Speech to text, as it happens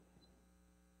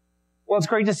Well, it's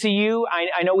great to see you.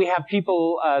 I know we have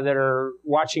people that are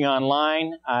watching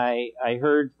online. I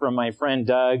heard from my friend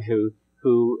Doug,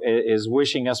 who is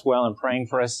wishing us well and praying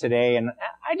for us today. And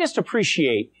I just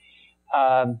appreciate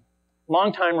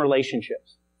long-time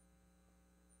relationships.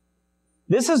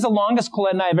 This is the longest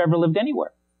Colette and I have ever lived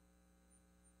anywhere.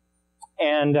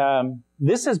 And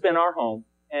this has been our home,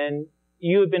 and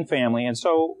you have been family. And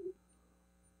so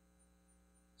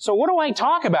what do I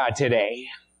talk about today?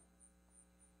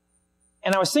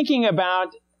 And I was thinking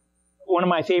about one of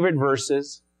my favorite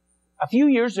verses. A few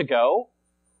years ago,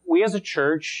 we as a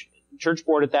church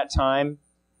board at that time,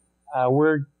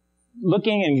 we're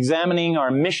looking and examining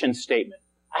our mission statement.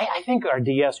 I think our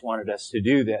DS wanted us to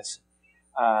do this.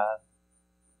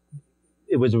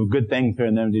 It was a good thing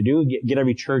for them to do, get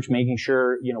every church making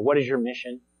sure, what is your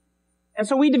mission? And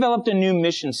so we developed a new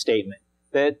mission statement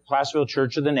that Placerville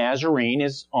Church of the Nazarene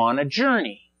is on a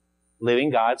journey, living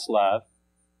God's love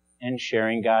and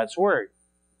sharing God's Word.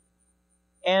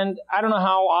 And I don't know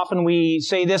how often we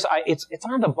say this. It's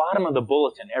on the bottom of the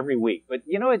bulletin every week. But,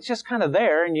 it's just kind of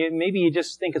there, and maybe you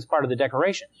just think it's part of the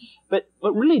decoration. But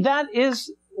really, that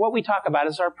is what we talk about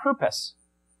as our purpose.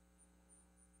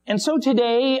 And so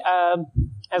today,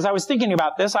 as I was thinking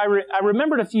about this, I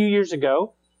remembered a few years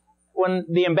ago when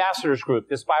the Ambassadors Group,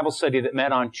 this Bible study that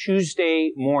met on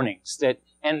Tuesday mornings,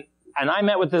 and I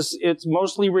met with this, it's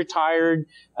mostly retired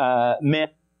men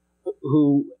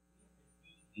who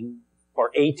for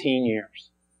 18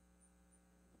 years.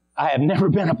 I have never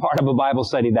been a part of a Bible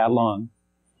study that long.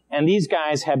 And these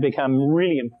guys have become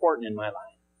really important in my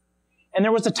life. And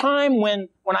there was a time when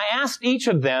I asked each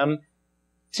of them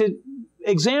to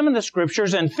examine the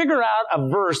scriptures and figure out a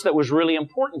verse that was really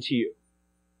important to you.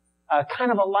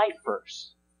 Kind of a life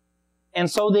verse. And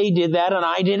so they did that, and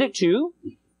I did it too.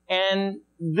 And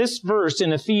this verse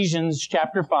in Ephesians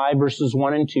chapter 5, verses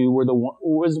 1 and 2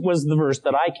 was the verse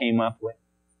that I came up with.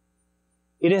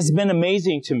 It has been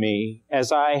amazing to me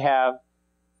as I have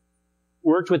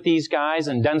worked with these guys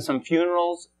and done some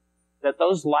funerals that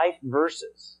those life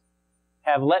verses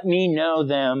have let me know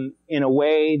them in a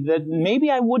way that maybe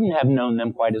I wouldn't have known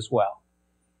them quite as well.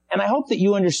 And I hope that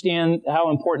you understand how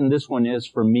important this one is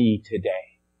for me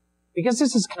today, because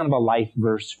this is kind of a life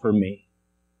verse for me.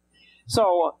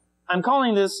 So I'm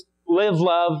calling this Live,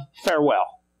 Love,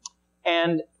 Farewell.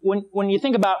 And when you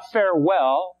think about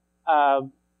farewell,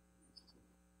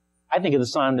 I think of the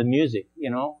Sound of Music,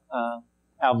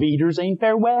 Auf Wiedersehen,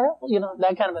 farewell,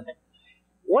 that kind of a thing.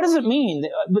 What does it mean?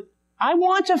 I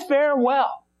want to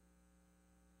farewell.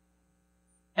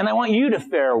 And I want you to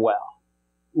farewell.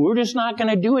 We're just not going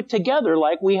to do it together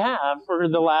like we have for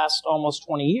the last almost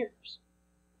 20 years.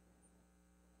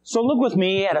 So look with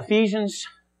me at Ephesians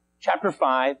chapter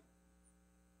 5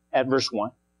 at verse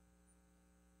 1.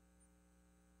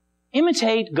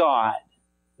 Imitate God,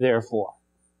 therefore,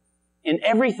 in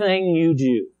everything you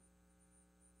do,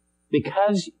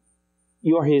 because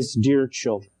you're His dear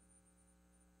children.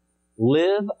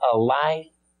 Live a life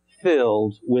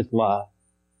filled with love,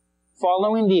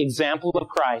 following the example of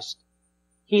Christ.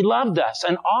 He loved us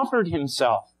and offered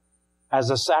Himself as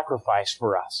a sacrifice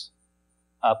for us,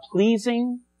 a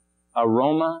pleasing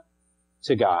aroma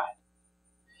to God.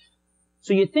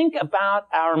 So you think about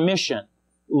our mission,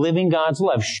 living God's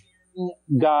love, sharing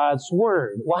God's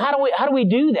Word. Well, how do we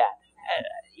do that?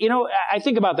 I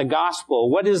think about the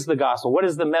gospel. What is the gospel? What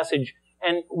is the message?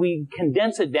 And we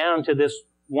condense it down to this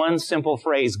one simple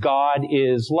phrase, God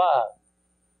is love.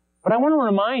 But I want to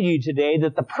remind you today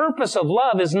that the purpose of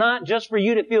love is not just for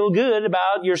you to feel good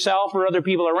about yourself or other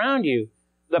people around you.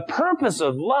 The purpose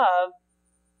of love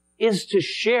is to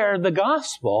share the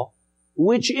gospel,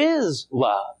 which is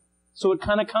love. So it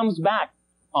kind of comes back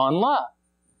on love.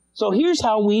 So here's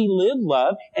how we live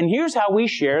love, and here's how we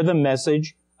share the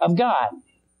message of God.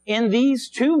 In these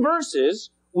two verses,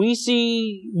 we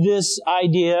see this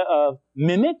idea of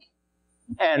mimic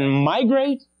and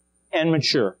migrate and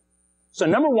mature. So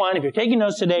number one, if you're taking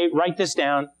notes today, write this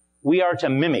down. We are to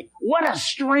mimic. What a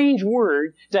strange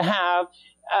word to have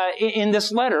in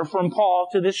this letter from Paul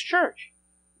to this church.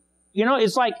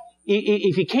 It's like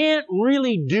if you can't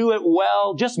really do it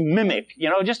well, just mimic.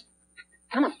 Just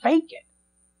kind of fake it.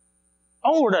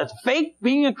 Oh, we're to fake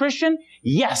being a Christian?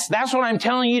 Yes, that's what I'm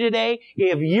telling you today.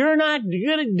 If you're not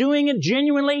good at doing it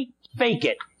genuinely, fake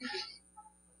it.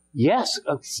 Yes,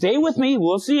 stay with me.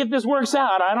 We'll see if this works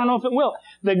out. I don't know if it will.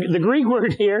 The Greek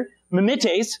word here,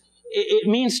 mimetes, it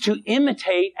means to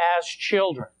imitate as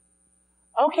children.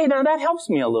 Okay, now that helps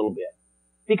me a little bit.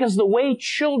 Because the way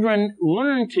children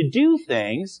learn to do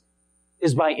things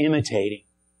is by imitating.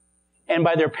 And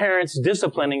by their parents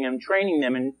disciplining them, training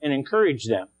them, and encourage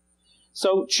them.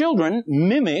 So children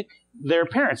mimic their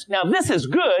parents. Now, this is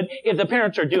good if the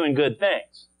parents are doing good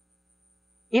things.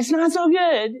 It's not so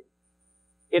good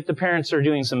if the parents are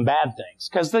doing some bad things,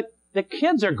 because the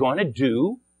kids are going to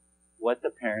do what the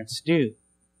parents do.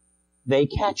 They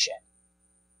catch it.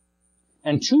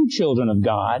 And true children of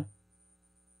God,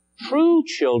 true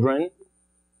children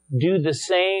do the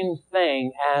same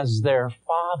thing as their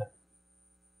father.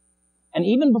 And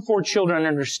even before children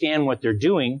understand what they're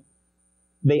doing,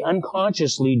 they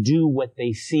unconsciously do what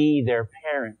they see their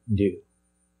parent do.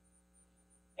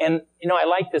 And, I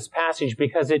like this passage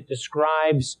because it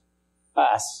describes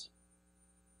us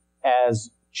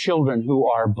as children who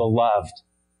are beloved.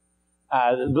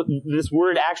 This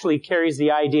word actually carries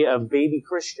the idea of baby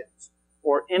Christians,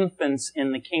 or infants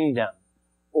in the kingdom,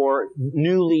 or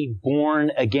newly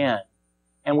born again.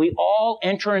 And we all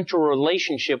enter into a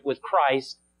relationship with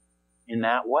Christ in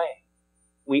that way.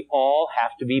 We all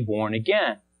have to be born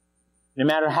again. No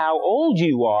matter how old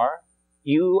you are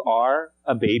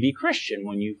a baby Christian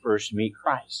when you first meet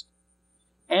Christ.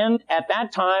 And at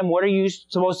that time, what are you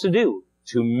supposed to do?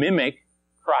 To mimic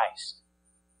Christ.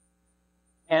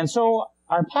 And so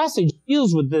our passage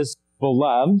deals with this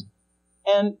beloved.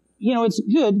 And, it's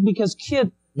good because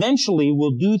kids eventually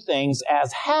will do things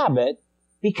as habit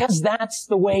because that's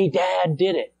the way dad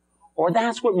did it. Or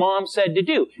that's what mom said to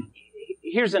do.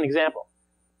 Here's an example.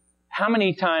 How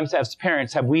many times as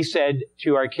parents have we said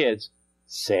to our kids,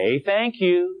 say thank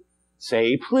you,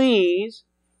 say please?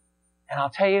 And I'll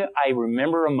tell you, I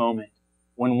remember a moment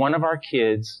when one of our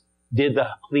kids did the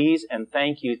please and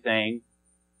thank you thing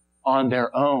on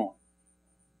their own.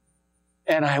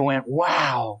 And I went,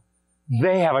 wow,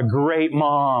 they have a great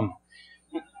mom.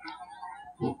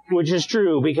 Which is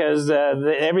true because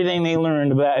everything they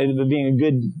learned about being a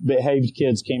good behaved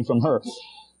kids came from her.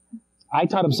 I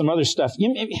taught them some other stuff.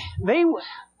 They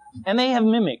have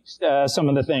mimicked some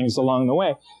of the things along the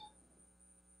way.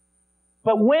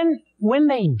 But when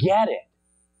they get it,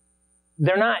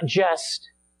 they're not just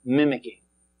mimicking.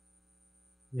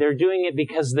 They're doing it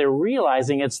because they're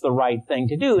realizing it's the right thing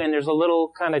to do, and there's a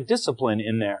little kind of discipline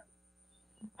in there.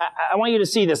 I want you to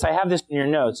see this. I have this in your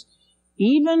notes.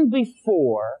 Even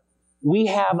before we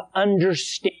have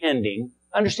understanding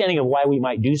of why we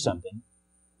might do something,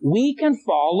 we can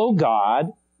follow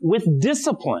God with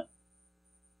discipline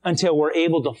until we're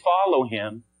able to follow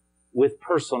Him with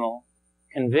personal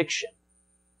conviction.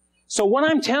 So what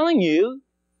I'm telling you,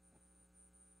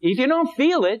 if you don't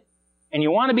feel it, and you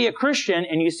want to be a Christian,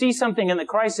 and you see something that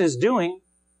Christ is doing,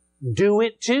 do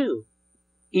it too.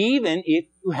 Even if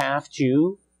you have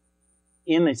to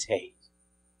imitate.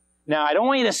 Now, I don't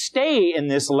want you to stay in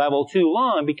this level too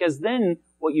long, because then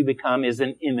what you become is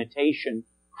an imitation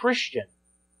Christian.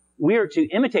 We are to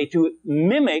imitate, to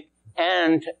mimic,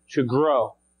 and to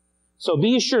grow. So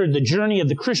be assured the journey of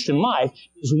the Christian life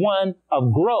is one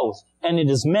of growth, and it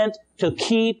is meant to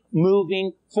keep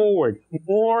moving forward,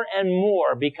 more and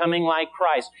more becoming like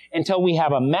Christ, until we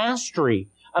have a mastery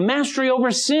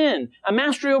over sin, a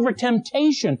mastery over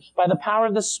temptation by the power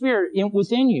of the Spirit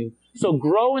within you. So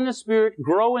grow in the Spirit,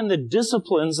 grow in the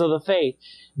disciplines of the faith.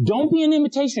 Don't be an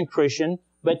imitation Christian,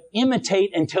 but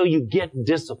imitate until you get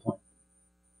discipline.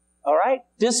 All right?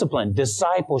 Discipline,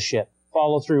 discipleship.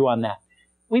 Follow through on that.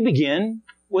 We begin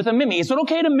with a mimic. Is it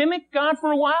okay to mimic God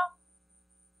for a while?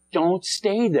 Don't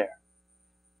stay there.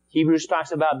 Hebrews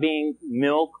talks about being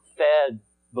milk-fed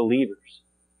believers.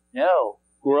 No,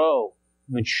 grow,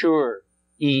 mature,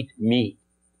 eat meat,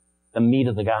 the meat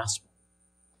of the gospel.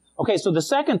 Okay, so the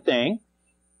second thing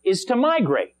is to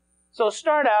migrate. So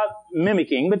start out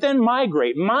mimicking, but then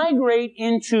migrate. Migrate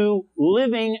into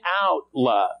living out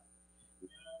love.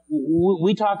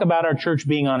 We talk about our church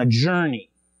being on a journey,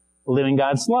 living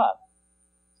God's love.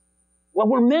 Well,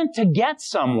 we're meant to get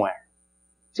somewhere,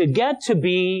 to get to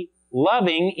be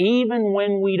loving even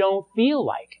when we don't feel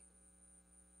like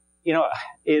it.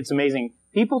 It's amazing.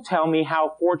 People tell me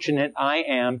how fortunate I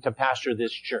am to pastor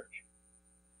this church.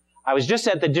 I was just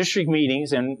at the district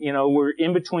meetings, and, we're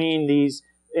in between these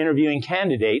interviewing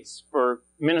candidates for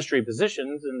ministry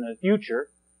positions in the future.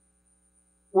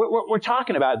 We're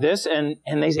talking about this, and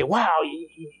they say, wow,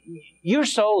 you're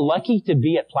so lucky to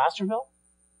be at Placerville.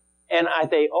 And I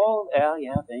say, oh,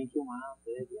 yeah, thank you, wow,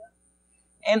 good,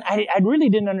 yeah. And I really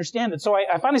didn't understand it. So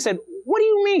I finally said, what do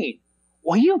you mean?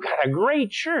 Well, you've got a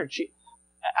great church.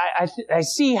 I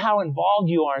see how involved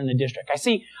you are in the district. I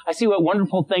see what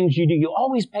wonderful things you do. You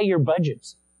always pay your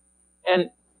budgets. And,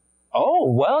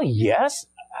 oh, well, yes,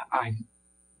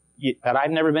 but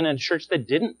I've never been in a church that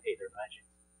didn't pay their budget.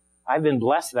 I've been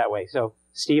blessed that way. So,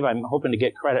 Steve, I'm hoping to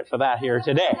get credit for that here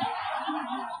today.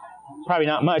 Probably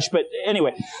not much, but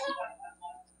anyway.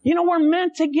 We're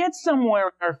meant to get somewhere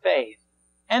in our faith.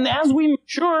 And as we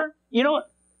mature,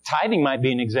 tithing might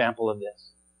be an example of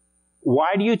this.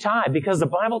 Why do you tithe? Because the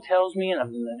Bible tells me, and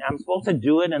I'm supposed to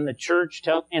do it, and the church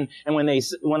tells me, and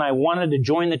when I wanted to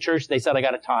join the church, they said I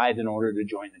got to tithe in order to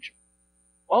join the church.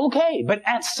 Okay, but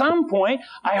at some point,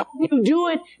 I hope you do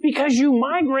it because you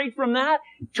migrate from that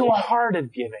to a heart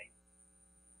of giving.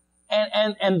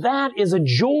 And that is a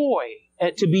joy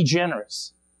to be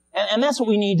generous. And that's what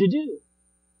we need to do.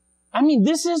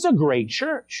 This is a great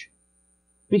church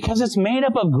because it's made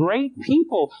up of great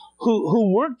people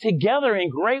who work together in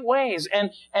great ways.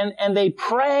 And they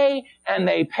pray and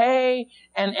they pay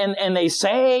and they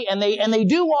say and they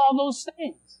do all those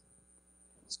things.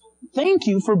 So thank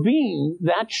you for being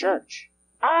that church.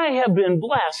 I have been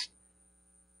blessed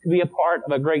to be a part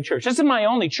of a great church. This is my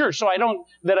only church,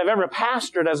 that I've ever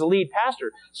pastored as a lead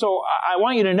pastor. So I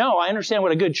want you to know, I understand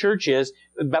what a good church is,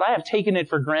 but I have taken it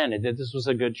for granted that this was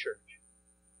a good church.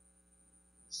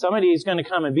 Somebody is going to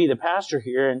come and be the pastor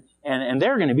here, and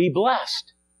they're going to be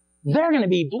blessed. They're going to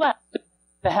be blessed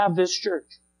to have this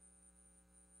church.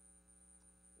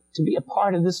 To be a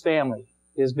part of this family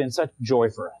has been such joy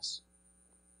for us.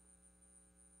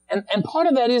 And part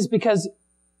of that is because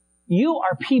you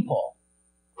are people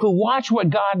who watch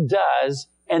what God does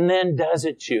and then does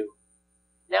it too.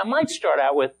 Now, it might start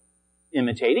out with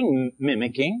imitating,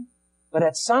 mimicking, but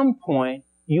at some point,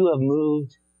 you have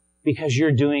moved because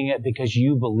you're doing it because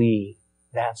you believe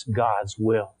that's God's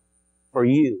will for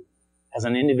you as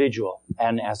an individual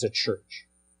and as a church.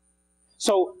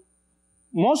 So,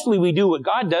 mostly we do what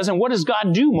God does, and what does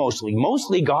God do mostly?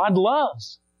 Mostly God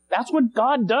loves. That's what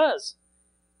God does.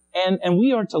 And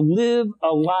we are to live a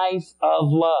life of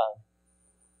love.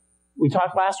 We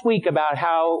talked last week about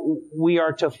how we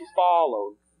are to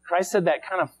follow. Christ said that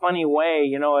kind of funny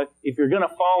way, if you're going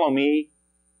to follow me,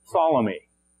 follow me.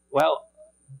 Well,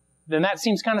 then that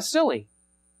seems kind of silly.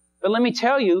 But let me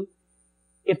tell you,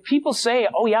 if people say,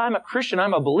 oh yeah, I'm a Christian,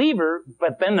 I'm a believer,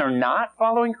 but then they're not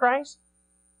following Christ,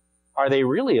 are they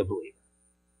really a believer?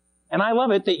 And I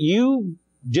love it that you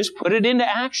just put it into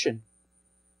action.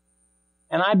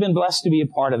 And I've been blessed to be a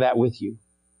part of that with you.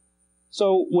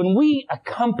 So when we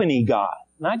accompany God,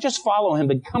 not just follow Him,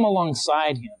 but come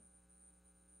alongside Him,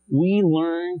 we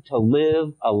learn to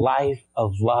live a life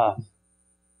of love.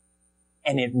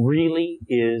 And it really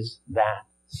is that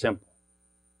simple.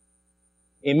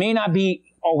 It may not be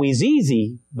always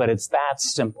easy, but it's that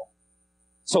simple.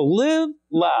 So live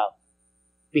love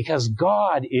because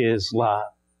God is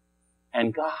love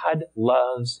and God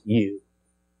loves you.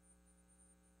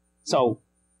 So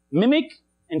mimic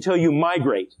until you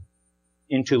migrate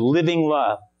into living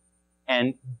love.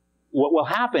 And what will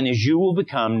happen is you will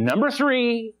become, number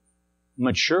 3,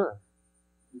 mature.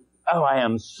 Oh, I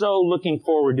am so looking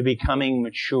forward to becoming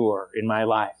mature in my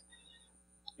life.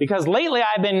 Because lately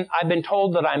I've been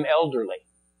told that I'm elderly.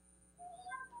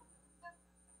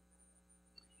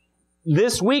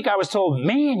 This week I was told,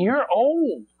 man, you're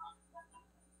old.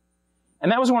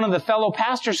 And that was one of the fellow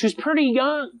pastors who's pretty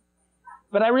young.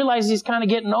 But I realized he's kind of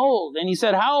getting old. And he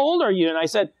said, how old are you? And I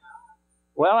said,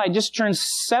 well, I just turned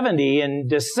 70 in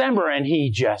December, and he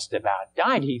just about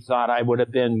died. He thought I would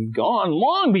have been gone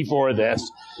long before this.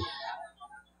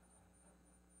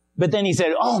 But then he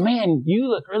said, oh man, you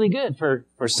look really good for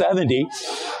 70.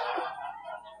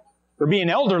 For being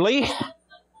elderly.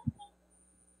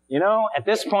 At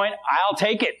this point, I'll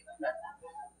take it.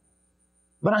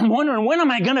 But I'm wondering, when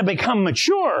am I going to become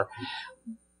mature?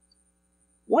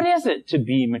 What is it to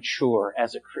be mature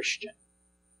as a Christian?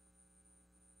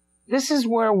 This is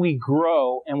where we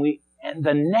grow and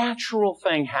the natural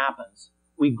thing happens.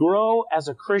 We grow as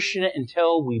a Christian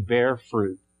until we bear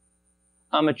fruit.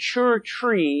 A mature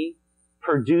tree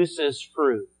produces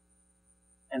fruit.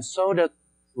 And so does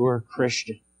a mature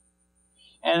Christian.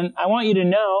 And I want you to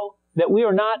know that we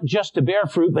are not just to bear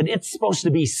fruit, but it's supposed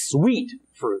to be sweet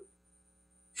fruit.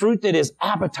 Fruit that is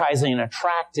appetizing and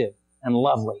attractive and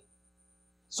lovely.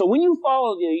 So when you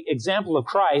follow the example of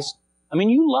Christ,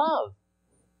 you love.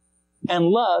 And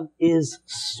love is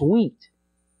sweet.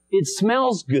 It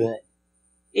smells good.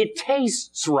 It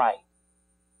tastes right.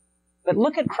 But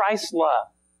look at Christ's love.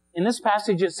 In this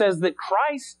passage it says that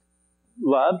Christ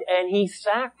loved and He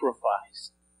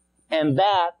sacrificed. And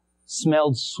that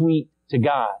smelled sweet to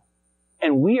God.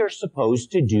 And we are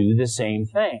supposed to do the same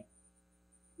thing.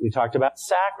 We talked about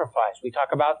sacrifice. We talk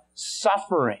about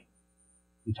suffering.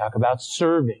 We talk about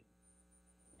serving.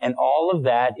 And all of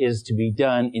that is to be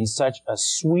done in such a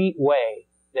sweet way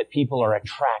that people are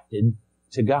attracted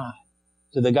to God,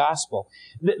 to the gospel.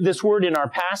 This word in our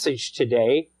passage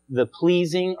today, the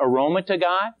pleasing aroma to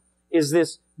God, is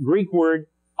this Greek word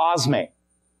osme.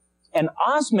 And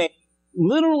osme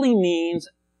literally means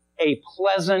a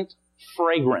pleasant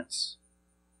fragrance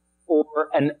or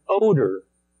an odor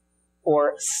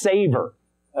or savor.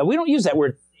 We don't use that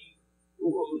word.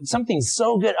 Something's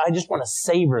so good, I just want to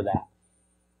savor that.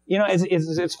 You know,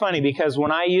 it's funny because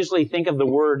when I usually think of the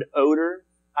word odor,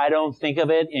 I don't think of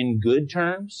it in good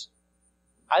terms.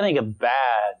 I think of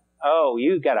bad. Oh,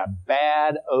 you've got a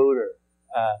bad odor,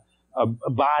 a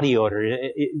body odor.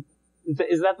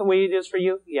 Is that the way it is for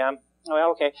you? Yeah.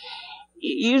 Well, okay.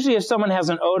 Usually if someone has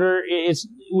an odor,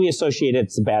 we associate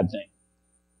it's a bad thing.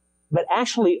 But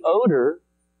actually, odor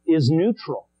is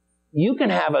neutral. You can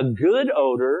have a good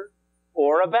odor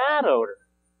or a bad odor.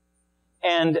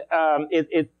 And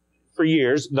for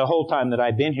years, the whole time that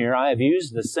I've been here, I have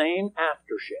used the same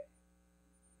aftershave.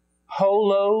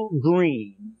 Polo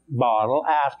green bottle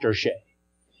aftershave.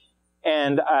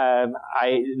 And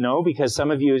I know because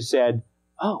some of you said,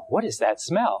 oh, what is that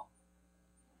smell?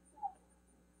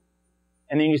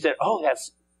 And then you said, oh, that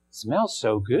smells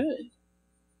so good.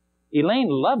 Elaine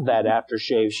loved that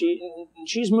aftershave.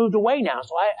 She's moved away now,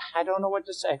 so I don't know what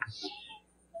to say.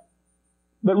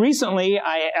 But recently,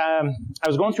 I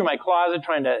was going through my closet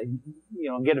trying to,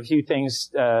 get a few things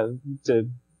to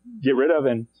get rid of,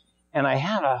 and I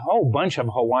had a whole bunch of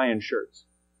Hawaiian shirts.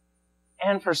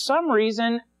 And for some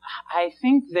reason, I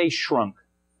think they shrunk,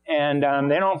 and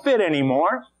they don't fit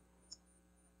anymore.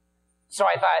 So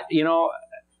I thought,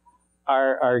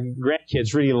 our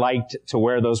grandkids really liked to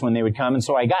wear those when they would come, and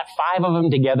so I got 5 of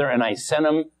them together, and I sent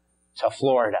them to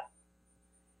Florida.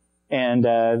 And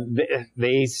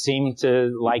they seemed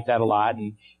to like that a lot.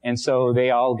 And so they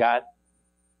all got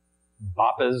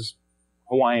Bapa's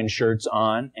Hawaiian shirts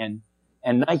on. And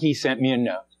Nike sent me a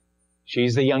note.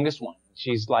 She's the youngest one.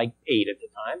 She's like 8 at the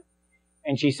time.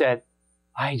 And she said,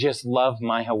 I just love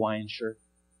my Hawaiian shirt.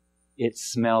 It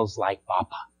smells like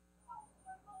Bapa.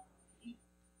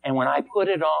 And when I put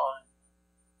it on,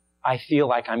 I feel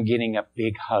like I'm getting a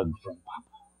big hug from Papa.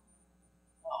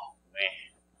 Oh,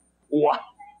 man. Wow.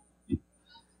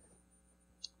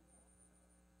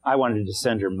 I wanted to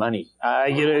send her money.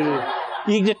 You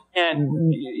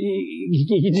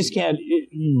just can't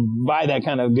buy that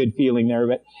kind of good feeling there.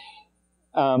 But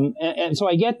and so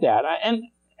I get that,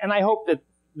 and I hope that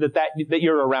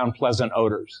you're around pleasant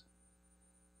odors.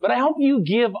 But I hope you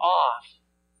give off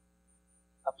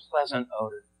a pleasant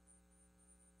odor,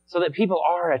 so that people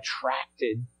are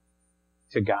attracted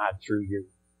to God through you.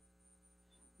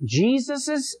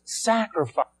 Jesus'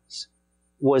 sacrifice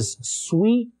was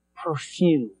sweet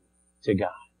perfume to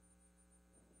God.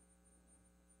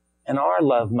 And our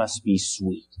love must be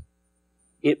sweet.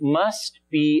 It must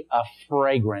be a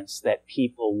fragrance that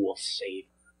people will savor.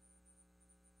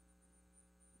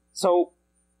 So,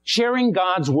 sharing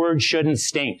God's word shouldn't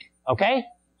stink, okay?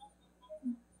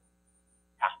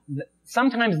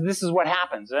 Sometimes this is what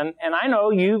happens. And I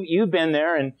know you've been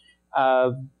there, and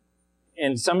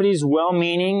somebody's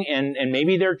well-meaning, and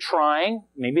maybe they're trying,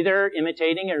 maybe they're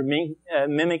imitating or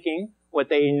mimicking what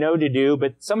they know to do,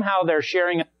 but somehow their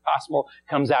sharing of the gospel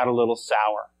comes out a little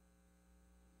sour.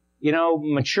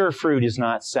 Mature fruit is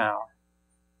not sour.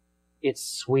 It's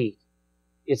sweet.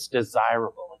 It's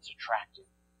desirable. It's attractive.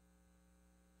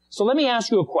 So let me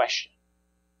ask you a question.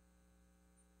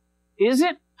 Is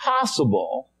it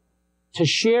possible to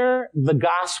share the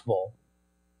gospel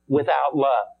without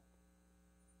love?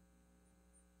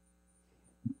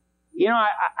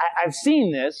 I've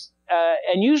seen this,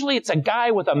 and usually it's a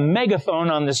guy with a megaphone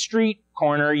on the street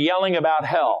corner yelling about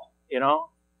hell,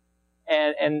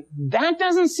 and that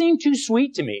doesn't seem too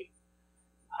sweet to me.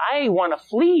 I want to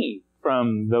flee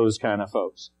from those kind of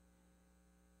folks.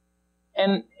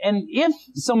 And if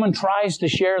someone tries to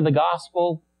share the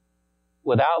gospel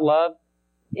without love,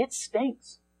 it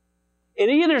stinks. It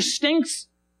either stinks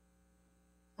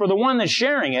for the one that's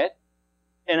sharing it,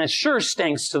 and it sure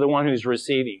stinks to the one who's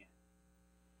receiving it.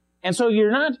 And so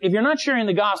if you're not sharing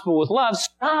the gospel with love,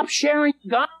 stop sharing the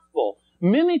gospel.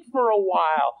 Mimic for a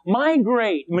while,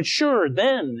 migrate, mature,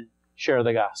 then share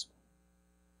the gospel.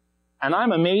 And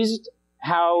I'm amazed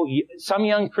how some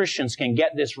young Christians can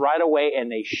get this right away,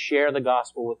 and they share the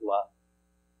gospel with love.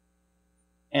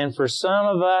 And for some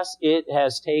of us, it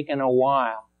has taken a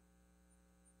while.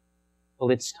 Well,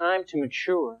 it's time to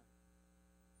mature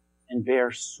and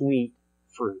bear sweet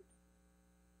fruit.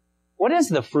 What is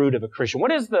the fruit of a Christian?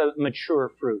 What is the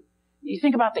mature fruit? You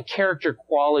think about the character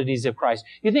qualities of Christ.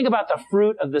 You think about the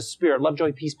fruit of the Spirit, love,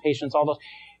 joy, peace, patience, all those.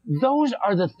 Those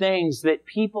are the things that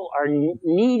people are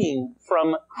needing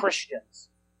from Christians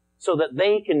so that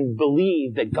they can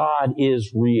believe that God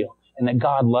is real and that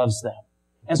God loves them.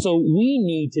 And so we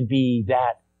need to be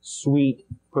that sweet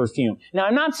perfume. Now,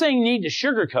 I'm not saying you need to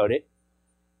sugarcoat it.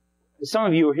 Some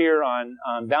of you were here on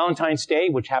Valentine's Day,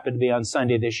 which happened to be on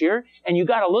Sunday this year, and you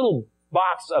got a little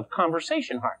box of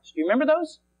conversation hearts. Do you remember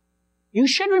those? You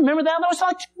should remember that. That was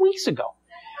like 2 weeks ago.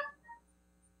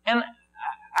 And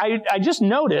I just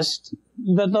noticed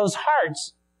that those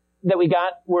hearts that we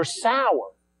got were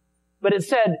sour. But it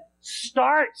said,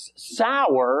 starts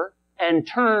sour and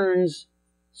turns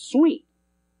sweet.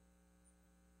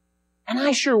 And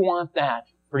I sure want that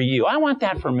for you. I want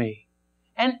that for me.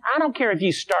 And I don't care if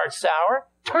you start sour,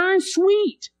 turn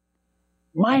sweet.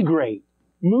 Migrate,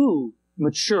 move,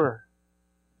 mature.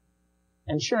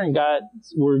 And sharing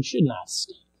God's word should not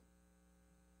stink.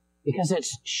 Because it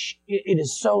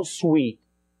is so sweet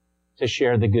to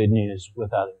share the good news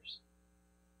with others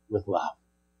with love.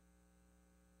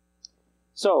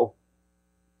 So,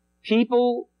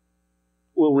 people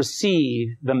will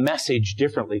receive the message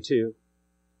differently too.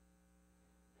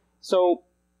 So,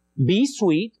 be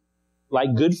sweet,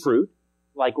 like good fruit,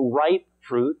 like ripe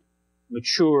fruit,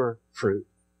 mature fruit.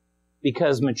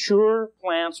 Because mature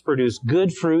plants produce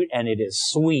good fruit and it is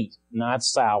sweet, not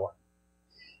sour.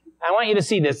 I want you to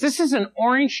see this. This is an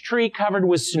orange tree covered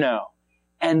with snow.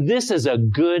 And this is a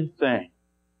good thing.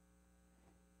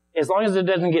 As long as it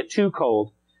doesn't get too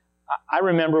cold. I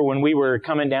remember when we were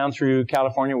coming down through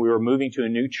California, we were moving to a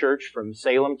new church from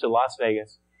Salem to Las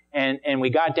Vegas. And we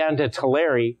got down to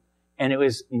Tulare, and it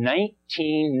was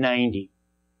 1990.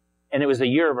 And it was the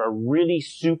year of a really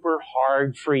super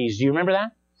hard freeze. Do you remember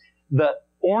that? The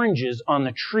oranges on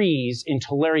the trees in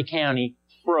Tulare County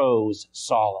froze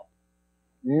solid.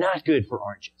 Not good for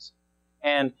oranges.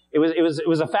 And it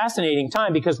was a fascinating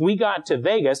time because we got to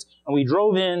Vegas and we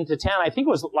drove into town. I think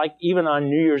it was like even on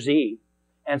New Year's Eve.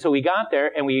 And so we got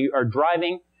there and we are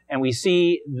driving and we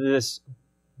see this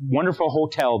wonderful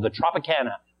hotel, the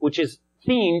Tropicana, which is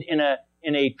themed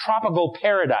in a tropical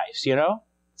paradise, you know,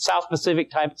 South Pacific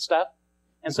type stuff.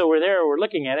 And so we're there, we're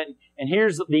looking at it, and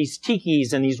here's these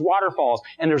tikis and these waterfalls,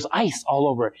 and there's ice all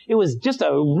over it. It was just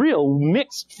a real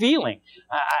mixed feeling.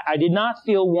 I did not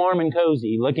feel warm and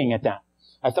cozy looking at that.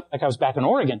 I felt like I was back in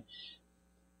Oregon.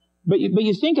 But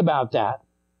you think about that.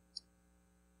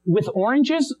 With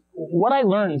oranges, what I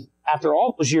learned after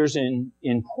all those years in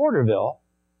Porterville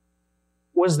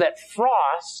was that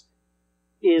frost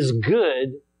is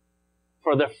good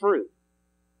for the fruit.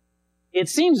 It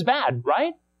seems bad,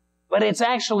 right? But it's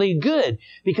actually good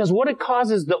because what it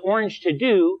causes the orange to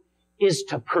do is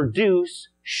to produce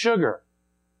sugar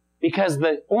because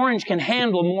the orange can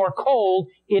handle more cold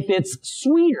if it's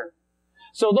sweeter.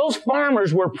 So those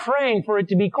farmers were praying for it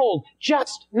to be cold,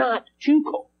 just not too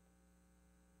cold.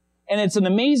 And it's an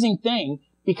amazing thing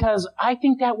because I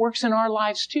think that works in our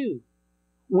lives too.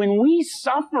 When we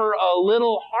suffer a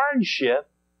little hardship,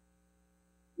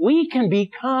 we can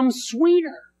become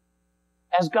sweeter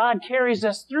as God carries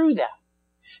us through that.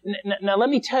 Now, let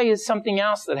me tell you something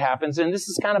else that happens, and this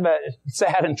is kind of a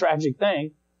sad and tragic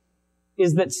thing,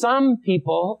 is that some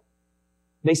people,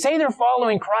 they say they're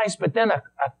following Christ, but then a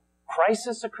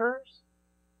crisis occurs.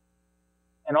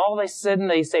 And all of a sudden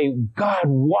they say, God,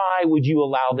 why would you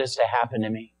allow this to happen to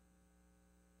me?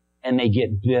 And they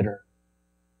get bitter,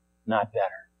 not better.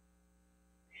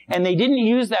 And they didn't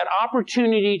use that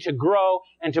opportunity to grow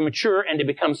and to mature and to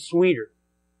become sweeter.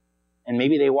 And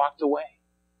maybe they walked away.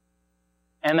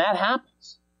 And that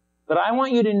happens. But I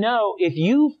want you to know, if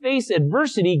you face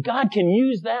adversity, God can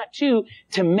use that too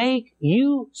to make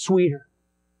you sweeter.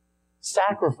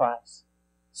 Sacrifice,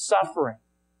 suffering,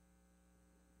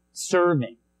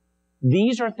 serving.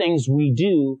 These are things we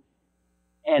do,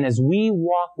 and as we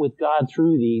walk with God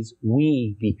through these,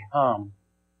 we become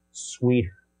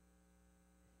sweeter.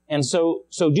 And so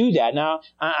do that. Now,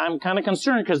 I'm kind of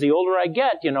concerned because the older I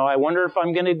get, I wonder if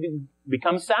I'm going to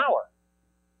become sour.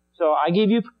 So I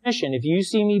give you permission. If you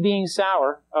see me being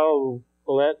sour, oh,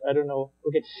 Colette, I don't know.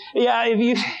 Okay. Yeah, if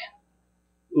you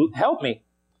help me.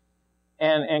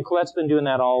 And Colette's been doing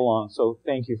that all along, so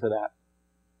thank you for that.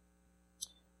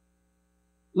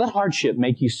 Let hardship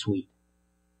make you sweet.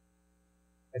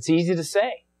 It's easy to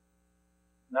say.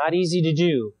 Not easy to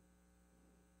do.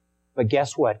 But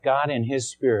guess what? God and His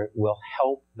Spirit will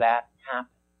help that happen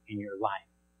in your life.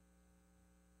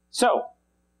 So,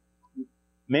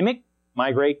 mimic,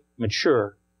 migrate,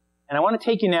 mature. And I want to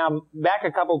take you now back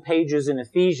a couple pages in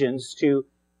Ephesians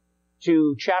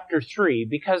to chapter 3,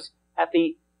 because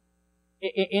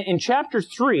in chapter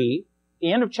 3,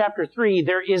 the end of chapter 3,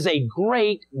 there is a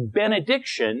great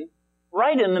benediction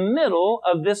right in the middle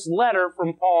of this letter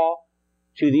from Paul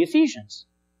to the Ephesians.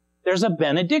 There's a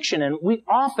benediction, and we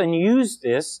often use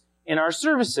this in our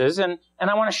services, and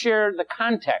I want to share the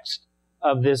context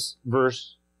of this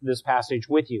verse this passage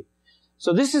with you.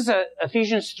 So this is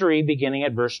Ephesians 3, beginning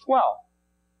at verse 12.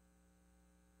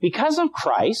 Because of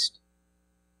Christ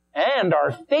and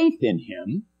our faith in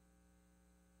Him,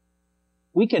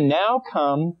 we can now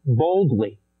come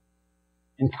boldly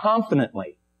and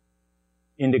confidently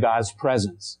into God's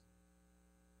presence.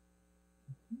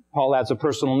 Paul adds a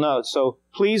personal note. So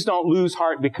please don't lose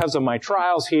heart because of my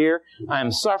trials here. I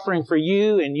am suffering for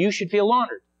you, and you should feel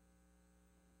honored.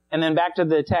 And then back to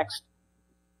the text.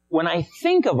 When I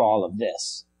think of all of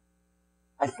this,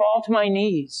 I fall to my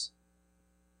knees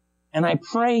and I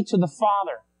pray to the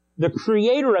Father, the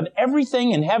Creator of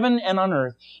everything in heaven and on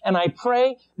earth. And I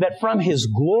pray that from His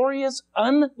glorious,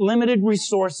 unlimited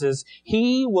resources,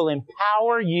 He will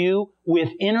empower you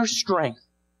with inner strength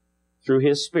through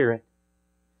His Spirit.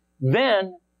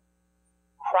 Then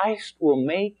Christ will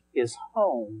make His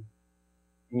home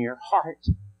in your heart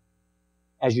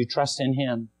as you trust in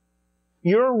Him.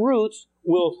 Your roots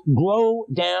will grow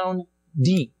down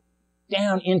deep,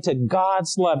 down into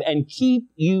God's love and keep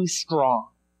you strong.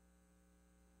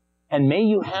 And may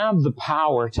you have the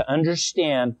power to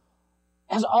understand,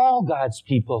 as all God's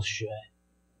people should,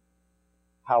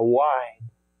 how wide,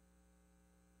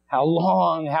 how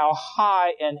long, how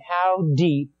high, and how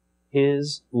deep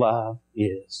His love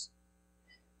is.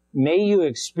 May you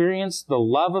experience the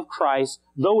love of Christ,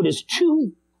 though it is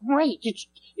too great.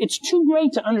 It's too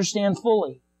great to understand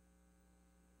fully.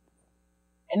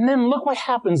 And then look what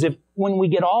happens when we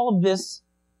get all of this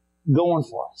going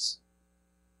for us.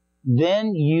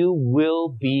 Then you will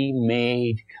be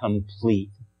made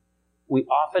complete. We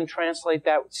often translate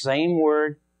that same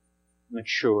word,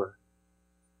 mature,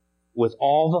 with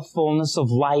all the fullness of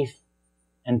life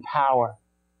and power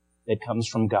that comes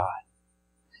from God.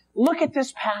 Look at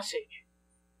this passage.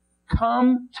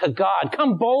 Come to God.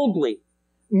 Come boldly.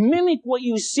 Mimic what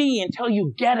you see until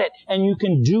you get it and you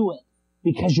can do it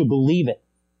because you believe it.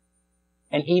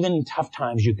 And even in tough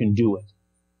times, you can do it.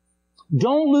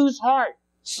 Don't lose heart.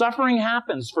 Suffering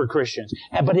happens for Christians,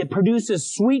 but it produces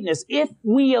sweetness if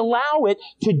we allow it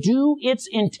to do its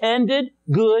intended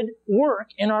good work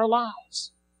in our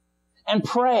lives. And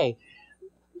pray.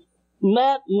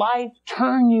 Let life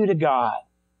turn you to God.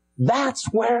 That's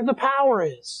where the power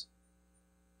is.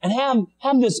 And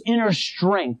have this inner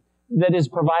strength that is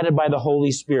provided by the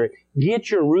Holy Spirit.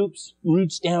 Get your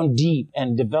roots down deep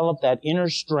and develop that inner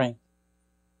strength.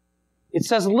 It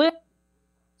says,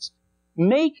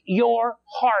 make your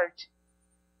heart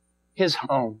His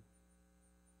home.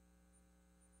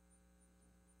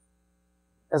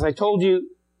 As I told you,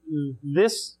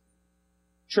 this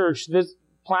church, this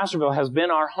Placerville, has been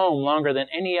our home longer than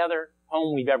any other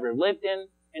home we've ever lived in,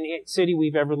 any city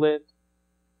we've ever lived.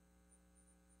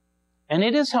 And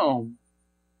it is home.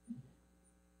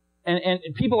 And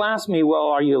people ask me, well,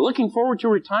 are you looking forward to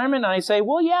retirement? And I say,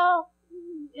 well, yeah,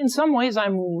 in some ways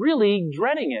I'm really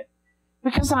dreading it.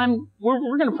 Because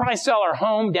we're going to probably sell our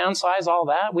home, downsize, all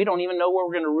that. We don't even know where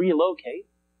we're going to relocate.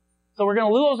 So we're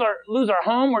going to lose our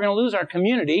home. We're going to lose our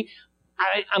community.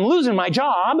 I'm losing my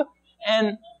job,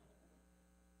 and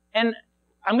I'm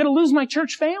going to lose my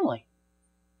church family.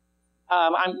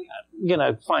 I'm going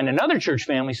to find another church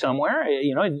family somewhere.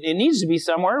 You know, it needs to be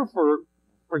somewhere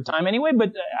for time anyway.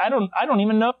 But I don't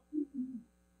even know.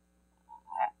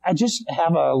 I just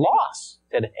have a loss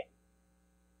today.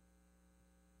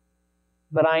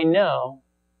 But I know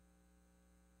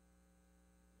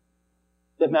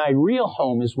that my real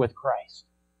home is with Christ.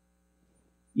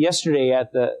 Yesterday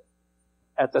at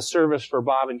the service for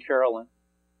Bob and Carolyn,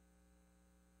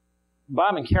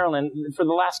 for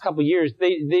the last couple of years,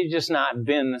 they've just not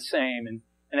been the same, and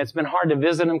it's been hard to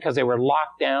visit them because they were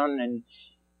locked down, and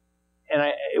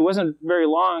it wasn't very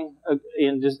long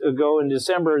ago in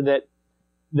December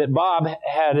that Bob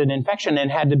had an infection and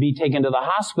had to be taken to the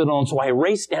hospital. And so I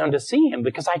raced down to see him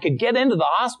because I could get into the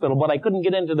hospital, but I couldn't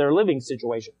get into their living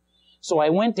situation. So I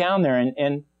went down there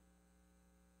and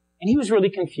he was really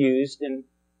confused and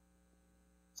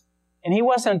he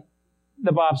wasn't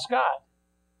the Bob Scott.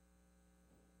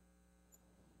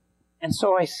 And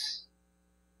so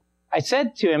I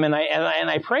said to him and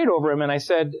I prayed over him and I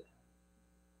said,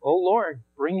 "Oh Lord,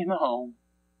 bring him home."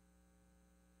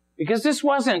 Because this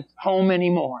wasn't home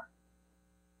anymore.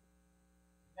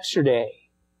 Yesterday,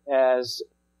 as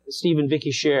Steve and Vicki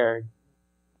shared,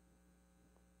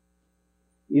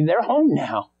 they're home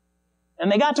now.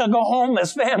 And they got to go home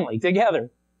as family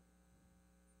together.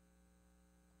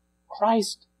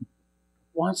 Christ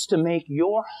wants to make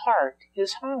your heart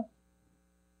His home.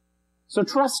 So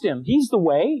trust Him. He's the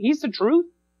way. He's the truth.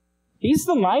 He's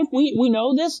the life. We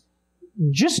know this.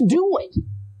 Just do it.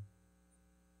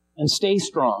 And stay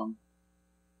strong.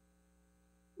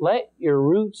 Let your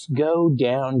roots go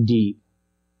down deep.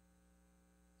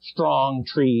 Strong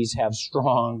trees have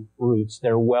strong roots.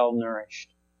 They're well nourished.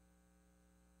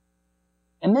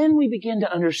 And then we begin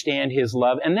to understand His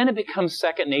love, and then it becomes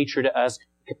second nature to us,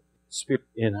 Spirit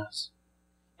in us.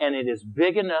 And it is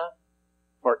big enough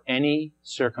for any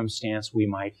circumstance we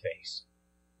might face.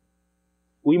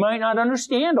 We might not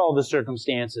understand all the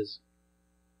circumstances,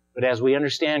 but as we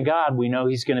understand God, we know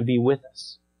He's going to be with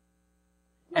us.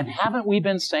 And haven't we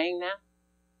been saying that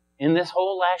in this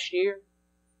whole last year?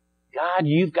 God,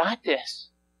 you've got this.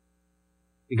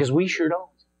 Because we sure don't.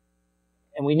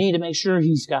 And we need to make sure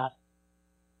He's got it.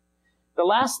 The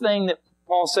last thing that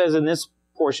Paul says in this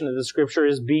portion of the Scripture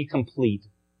is be complete.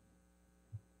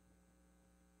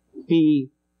 Be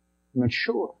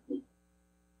mature.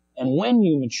 And when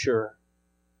you mature,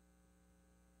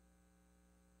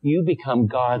 you become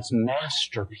God's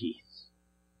masterpiece.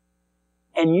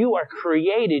 And you are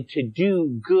created to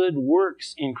do good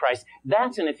works in Christ.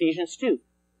 That's in Ephesians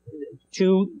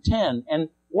 2:10. And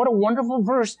what a wonderful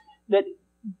verse that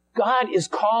God is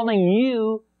calling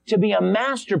you to be a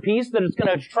masterpiece that is going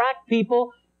to attract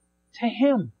people to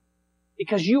Him.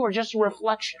 Because you are just a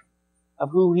reflection of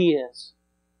who He is.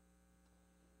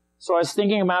 So I was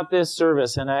thinking about this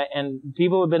service, and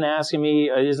people have been asking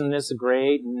me, isn't this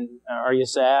great? And are you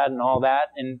sad? And all that.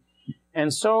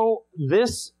 And so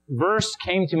this verse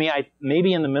came to me,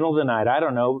 maybe in the middle of the night, I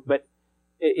don't know, but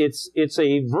it's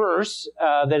a verse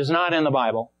that is not in the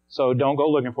Bible, so don't go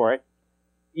looking for it.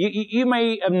 You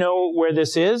may know where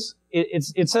this is.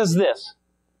 It says this: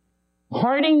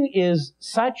 parting is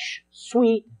such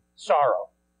sweet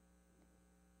sorrow.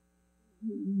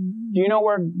 Do you know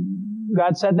where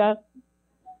God said that?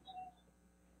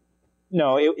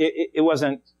 No, it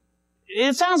wasn't.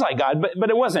 It sounds like God, but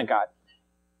it wasn't God.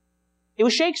 It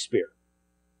was Shakespeare.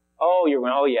 Oh,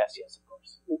 yes, of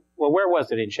course. Well, where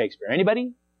was it in Shakespeare?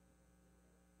 Anybody?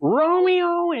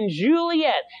 Romeo and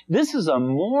Juliet. This is a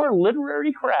more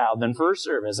literary crowd than first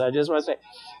service, I just want to say.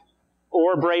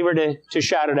 Or braver to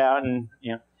shout it out. And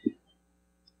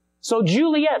So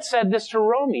Juliet said this to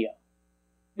Romeo.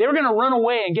 They were going to run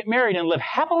away and get married and live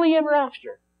happily ever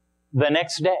after the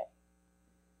next day.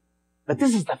 But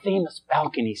this is the famous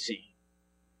balcony scene.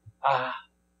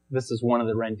 This is one of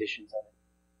the renditions of it.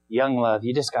 Young love,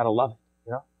 you just got to love it,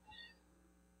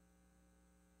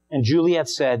 And Juliet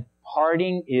said,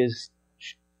 parting is...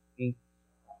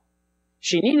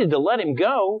 She needed to let him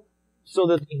go so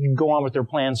that they could go on with their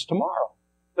plans tomorrow.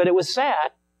 But it was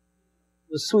sad.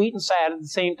 It was sweet and sad at the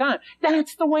same time.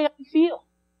 That's the way I feel.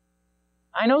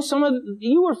 I know some of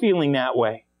you are feeling that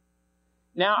way.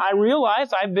 Now, I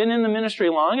realize I've been in the ministry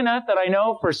long enough that I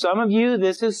know for some of you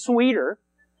this is sweeter.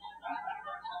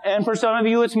 And for some of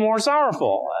you it's more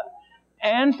sorrowful.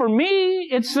 And for me,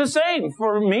 it's the same.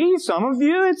 For me, some of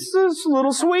you, it's a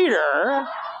little sweeter.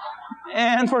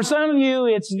 And for some of you,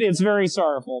 it's very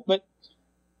sorrowful. But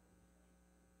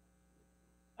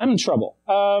I'm in trouble.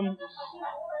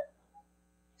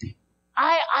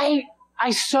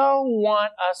 I so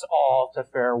want us all to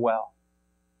fare well.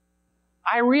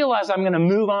 I realize I'm going to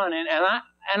move on,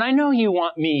 and I know you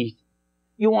want me,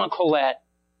 you want Colette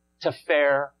to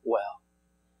fare well.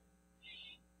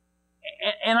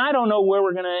 And I don't know where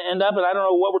we're going to end up, and I don't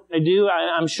know what we're going to do.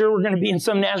 I'm sure we're going to be in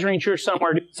some Nazarene church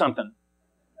somewhere doing something.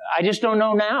 I just don't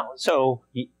know now. So,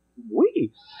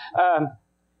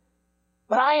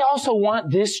 but I also want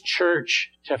this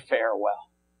church to fare well.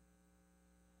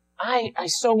 I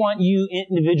so want you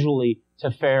individually to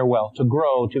fare well, to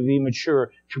grow, to be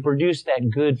mature, to produce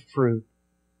that good fruit,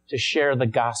 to share the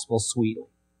gospel sweetly.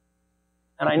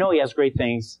 And I know He has great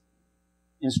things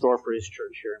in store for His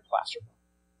church here in Placerville.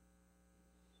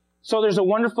 So there's a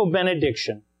wonderful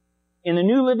benediction. In the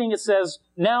New Living it says,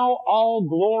 now all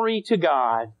glory to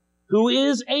God, who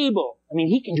is able. I mean,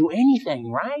 He can do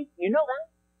anything, right? You know that?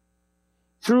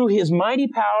 Through His mighty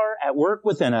power at work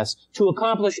within us to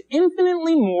accomplish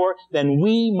infinitely more than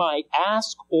we might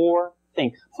ask or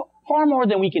think. Far more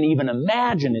than we can even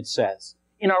imagine, it says,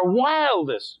 in our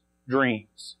wildest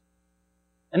dreams.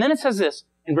 And then it says this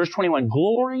in verse 21,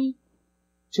 glory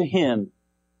to Him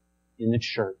in the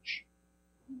church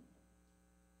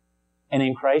and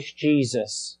in Christ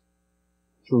Jesus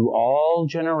through all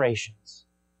generations,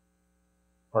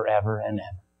 forever and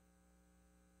ever.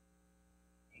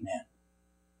 Amen.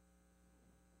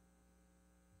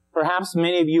 Perhaps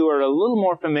many of you are a little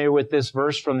more familiar with this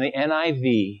verse from the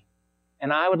NIV,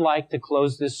 and I would like to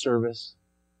close this service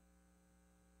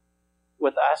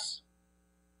with us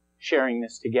sharing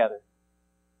this together.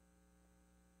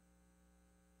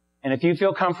 And if you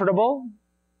feel comfortable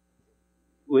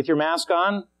with your mask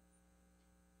on,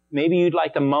 maybe you'd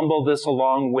like to mumble this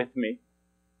along with me.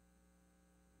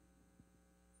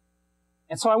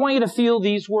 And so I want you to feel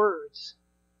these words.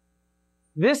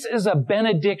 This is a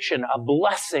benediction, a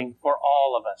blessing for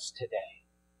all of us today.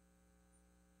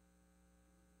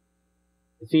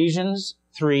 Ephesians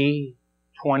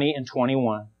 3:20 and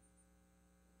 21.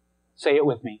 Say it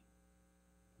with me.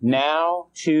 Now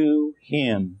to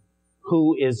Him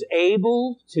who is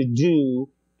able to do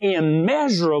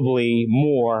immeasurably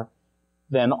more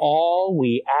than all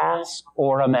we ask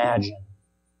or imagine,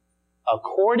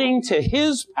 according to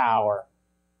His power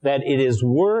that it is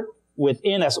work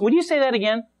within us. Would you say that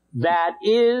again? That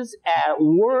is at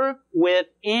work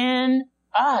within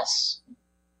us.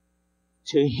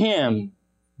 To Him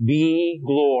be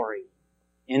glory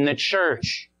in the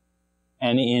church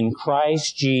and in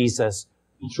Christ Jesus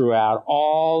throughout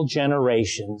all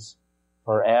generations,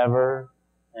 forever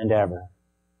and ever.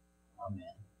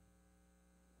 Amen.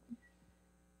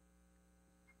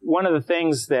 One of the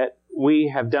things that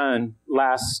we have done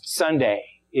last Sunday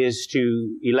is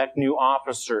to elect new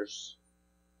officers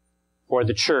for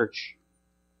the church.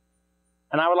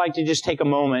 And I would like to just take a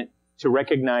moment to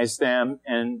recognize them,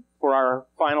 and for our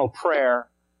final prayer,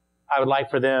 I would like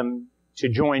for them to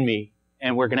join me,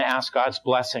 and we're going to ask God's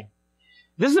blessing.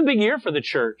 This is a big year for the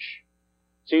church,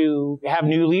 to have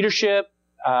new leadership,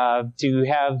 to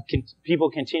have people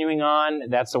continuing on.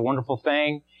 That's a wonderful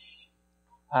thing.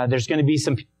 There's going to be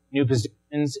some new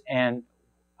positions, and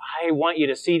I want you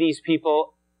to see these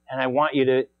people, and I want you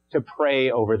to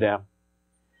pray over them.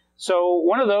 So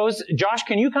one of those, Josh,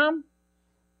 can you come?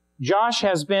 Josh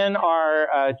has been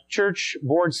our church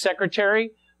board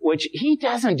secretary, which he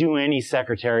doesn't do any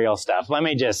secretarial stuff, let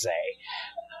me just say.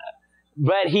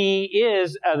 But he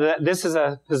is, this is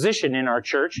a position in our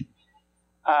church,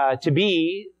 to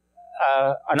be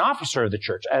an officer of the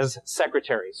church as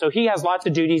secretary. So he has lots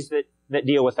of duties that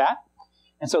deal with that.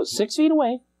 And so 6 feet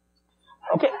away.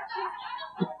 Okay.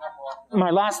 My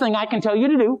last thing I can tell you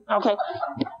to do. Okay.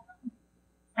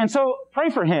 And so pray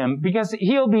for him, because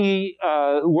he'll be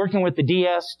working with the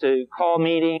DS to call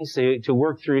meetings, to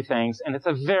work through things. And it's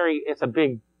a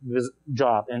big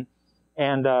job.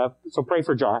 And so pray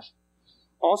for Josh.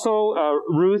 Also,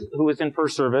 Ruth, who was in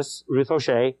first service, Ruth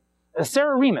O'Shea.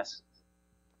 Sarah Remus.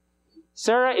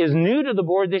 Sarah is new to the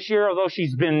board this year, although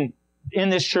she's been in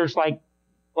this church like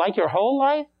your whole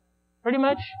life, pretty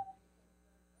much.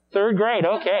 Third grade,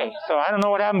 okay. So I don't know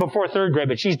what happened before third grade,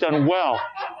 but she's done well.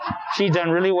 She's done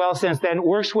really well since then.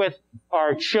 Works with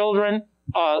our children,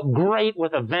 great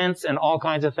with events and all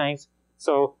kinds of things.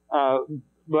 So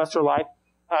bless her life.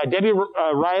 Debbie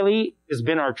Riley has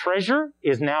been our treasurer,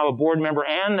 is now a board member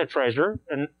and the treasurer.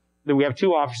 And we have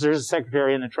two officers, the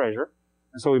secretary and the treasurer.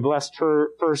 And so we blessed her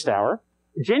first hour.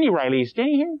 Jenny Riley, is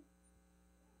Jenny here?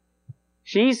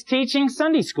 She's teaching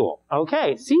Sunday school.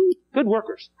 Okay, see? Good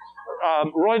workers.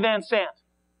 Roy Van Sant.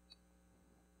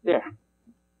 There.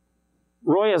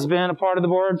 Roy has been a part of the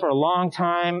board for a long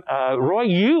time. Roy,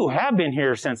 you have been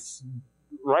here since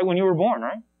right when you were born,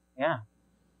 right? Yeah.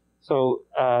 So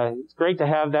it's great to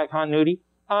have that continuity.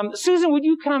 Susan, would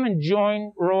you come and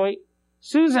join Roy?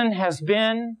 Susan has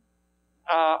been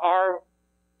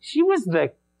she was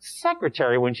the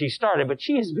secretary when she started, but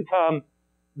she has become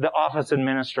the office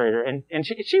administrator, and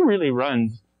she really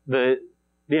runs the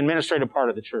administrative part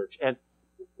of the church. And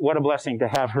what a blessing to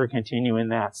have her continue in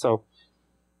that. So,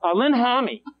 Lynn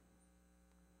Homme.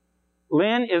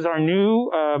 Lynn is our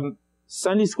new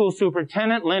Sunday school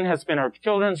superintendent. Lynn has been our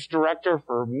children's director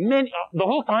for the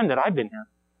whole time that I've been here.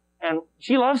 And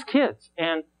she loves kids,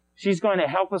 and she's going to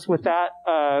help us with that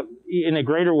in a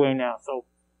greater way now. So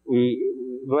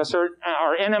we bless her.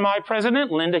 Our NMI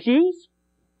president, Linda Hughes.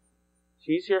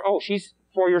 She's here. Oh, she's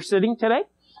for your sitting today.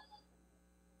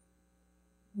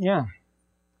 Yeah.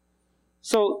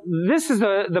 So this is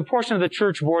the portion of the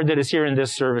church board that is here in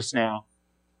this service now.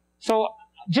 So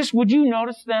just would you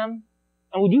notice them?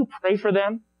 And would you pray for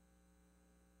them?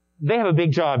 They have a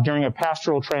big job during a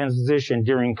pastoral transition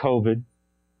during COVID.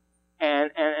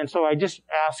 And so I just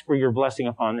ask for your blessing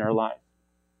upon their life.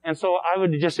 And so I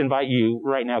would just invite you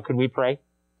right now. Could we pray?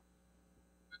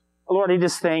 Lord, I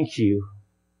just thank you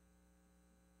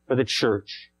for the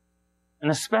church. And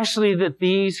especially that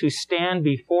these who stand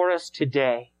before us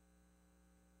today,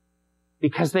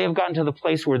 because they have gotten to the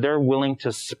place where they're willing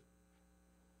to serve.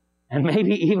 And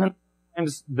maybe even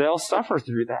they'll suffer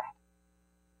through that.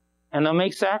 And they'll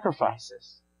make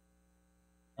sacrifices.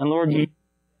 And Lord, you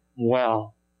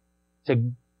well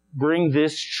to bring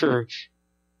this church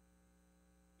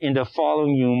into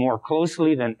following you more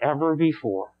closely than ever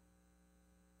before,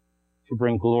 to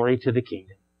bring glory to the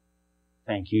kingdom.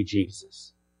 Thank you,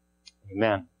 Jesus.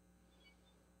 Amen.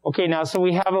 Okay, now, so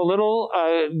we have a little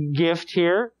gift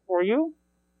here for you.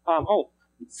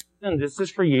 And this is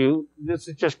for you. This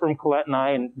is just from Colette and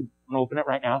I, and I'm going to open it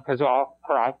right now because I'll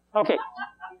cry. Okay.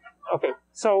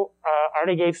 So, I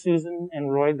already gave Susan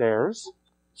and Roy theirs.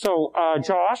 So,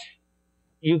 Josh,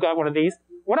 you got one of these.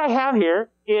 What I have here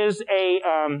is a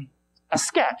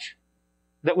sketch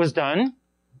that was done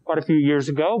quite a few years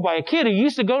ago by a kid who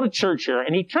used to go to church here,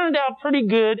 and he turned out pretty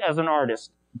good as an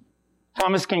artist,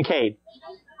 Thomas Kincaid.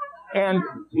 And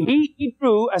he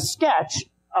drew a sketch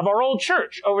of our old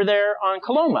church over there on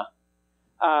Coloma.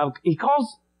 He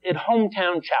calls it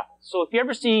Hometown Chapel. So if you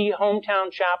ever see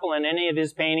Hometown Chapel in any of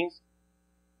his paintings,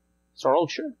 it's our old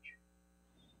church.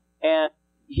 And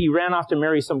he ran off to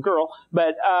marry some girl,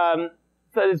 but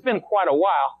so it's been quite a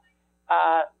while.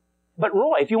 But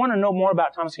Roy, if you want to know more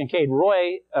about Thomas Kincaid,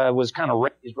 Roy was kind of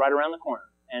raised right around the corner.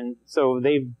 And so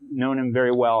they've known him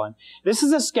very well. And this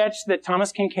is a sketch that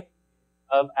Thomas Kincaid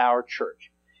of our church.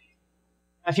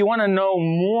 If you want to know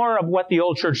more of what the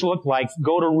old church looked like,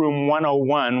 go to room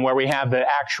 101 where we have the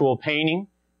actual painting.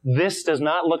 This does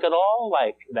not look at all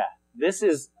like that. This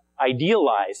is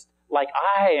idealized, like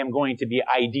I am going to be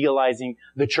idealizing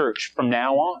the church from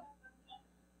now on.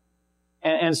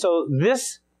 And so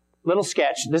this little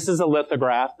sketch, this is a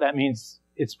lithograph. That means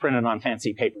it's printed on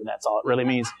fancy paper. That's all it really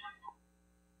means.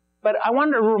 But I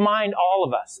want to remind all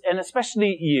of us, and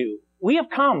especially you, we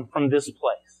have come from this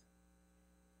place.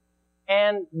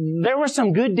 And there were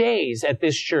some good days at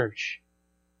this church.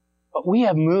 But we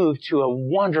have moved to a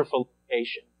wonderful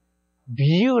location.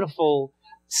 Beautiful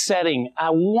setting.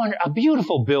 A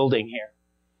beautiful building here.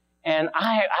 And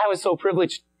I was so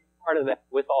privileged to be part of that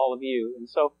with all of you. And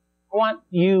so I want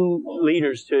you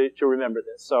leaders to remember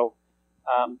this. So,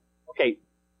 okay.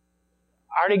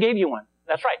 I already gave you one.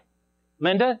 That's right.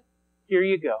 Linda, here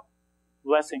you go.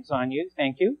 Blessings on you.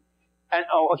 Thank you. And,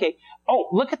 okay. Oh,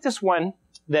 look at this one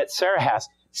that Sarah has.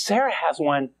 Sarah has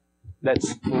one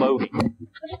that's loading.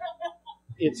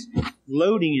 It's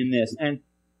loading in this. And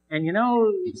you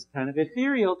know, it's kind of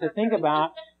ethereal to think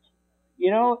about.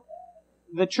 You know,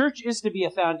 the church is to be a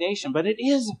foundation, but it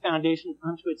is a foundation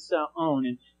unto its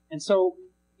own. And so,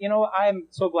 you know, I'm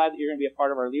so glad that you're going to be a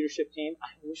part of our leadership team. I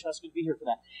wish I was going to be here for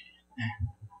that.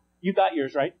 You got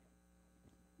yours, right?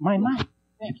 Mine.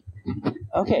 Thank you.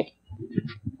 Okay.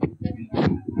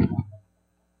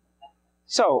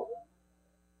 So,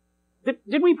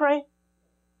 did we pray?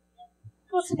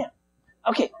 Go sit down.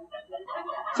 Okay.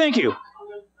 Thank you.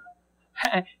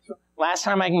 Last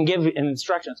time I can give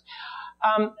instructions.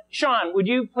 Sean, would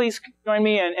you please join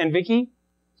me and Vicki?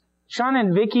 Sean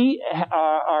and Vicki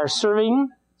are serving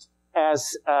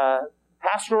as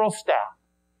pastoral staff.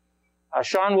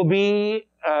 Sean will be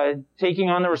taking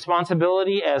on the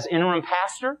responsibility as interim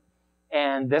pastor,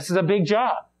 and this is a big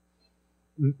job.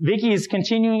 Vicki is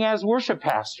continuing as worship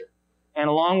pastor, and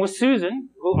along with Susan,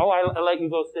 I let you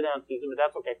go sit down, Susan, but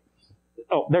that's okay.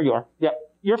 Oh, there you are. Yeah,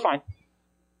 you're fine.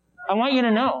 I want you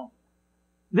to know,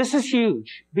 this is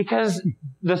huge, because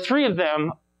the three of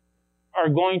them are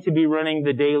going to be running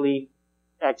the daily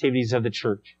activities of the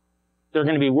church. They're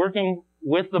going to be working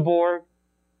with the board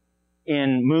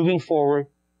in moving forward.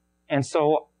 And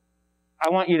so I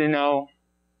want you to know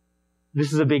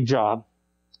this is a big job.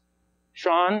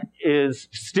 Sean is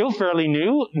still fairly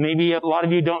new. Maybe a lot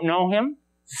of you don't know him.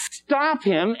 Stop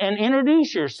him and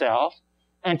introduce yourself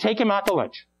and take him out to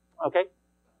lunch. Okay?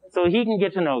 So he can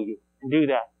get to know you and do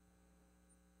that.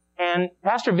 And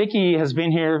Pastor Vicki has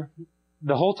been here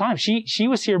the whole time. She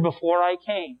was here before I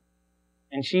came.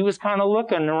 And she was kind of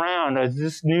looking around. Is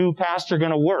this new pastor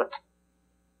going to work?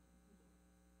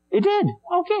 It did.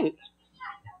 Okay.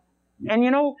 And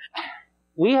you know,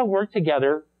 we have worked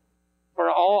together for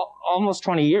almost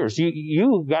 20 years.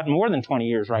 You've got more than 20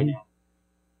 years right now.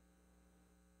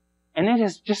 And it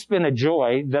has just been a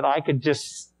joy that I could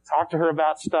just talk to her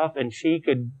about stuff and she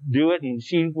could do it, and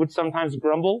she would sometimes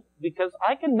grumble because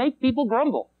I can make people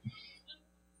grumble.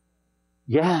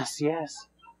 Yes.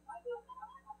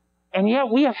 And yet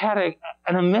we have had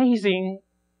an amazing,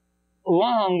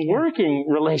 long working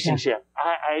relationship.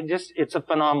 It's a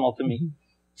phenomenal to me.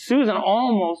 Susan,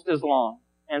 almost as long.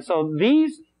 And so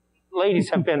these ladies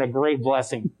have been a great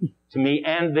blessing to me,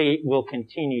 and they will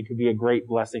continue to be a great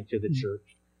blessing to the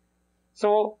church.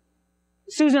 So,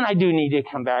 Susan, I do need to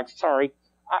come back. Sorry.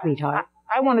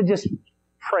 I want to just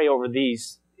pray over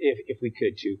these, if we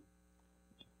could too.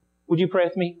 Would you pray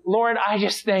with me? Lord, I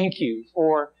just thank you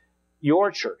for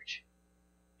your church.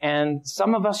 And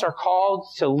some of us are called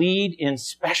to lead in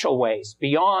special ways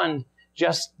beyond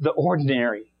just the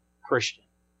ordinary Christian.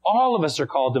 All of us are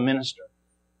called to minister.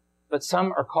 But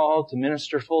some are called to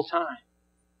minister full time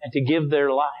and to give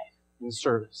their life in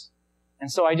service.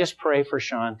 And so I just pray for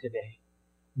Sean today.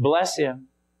 Bless him.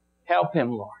 Help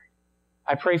him, Lord.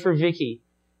 I pray for Vicki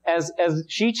as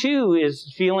she too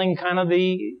is feeling kind of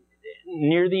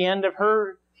near the end of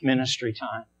her ministry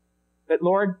time. But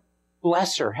Lord,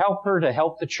 bless her. Help her to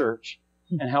help the church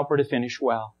and help her to finish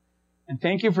well. And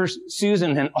thank you for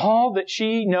Susan and all that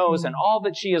she knows and all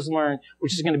that she has learned,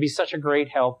 which is going to be such a great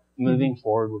help moving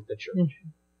forward with the church.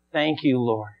 Thank you,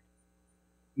 Lord.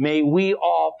 May we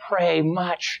all pray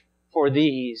much for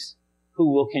these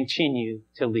who will continue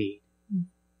to lead.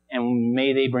 And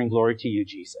may they bring glory to you,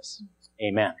 Jesus.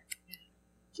 Amen.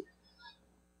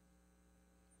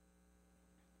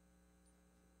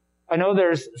 I know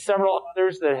there's several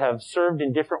others that have served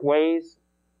in different ways,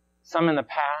 some in the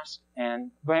past,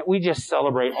 but we just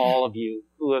celebrate all of you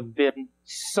who have been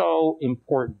so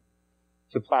important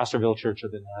to Placerville Church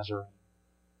of the Nazarene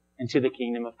and to the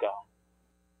kingdom of God.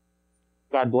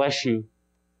 God bless you.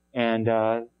 And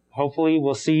hopefully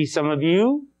we'll see some of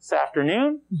you this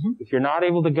afternoon. If you're not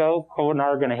able to go, Cole and I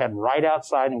are going to head right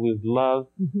outside, and we would love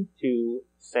to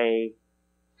say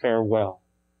farewell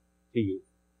to you.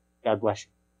 God bless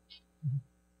you.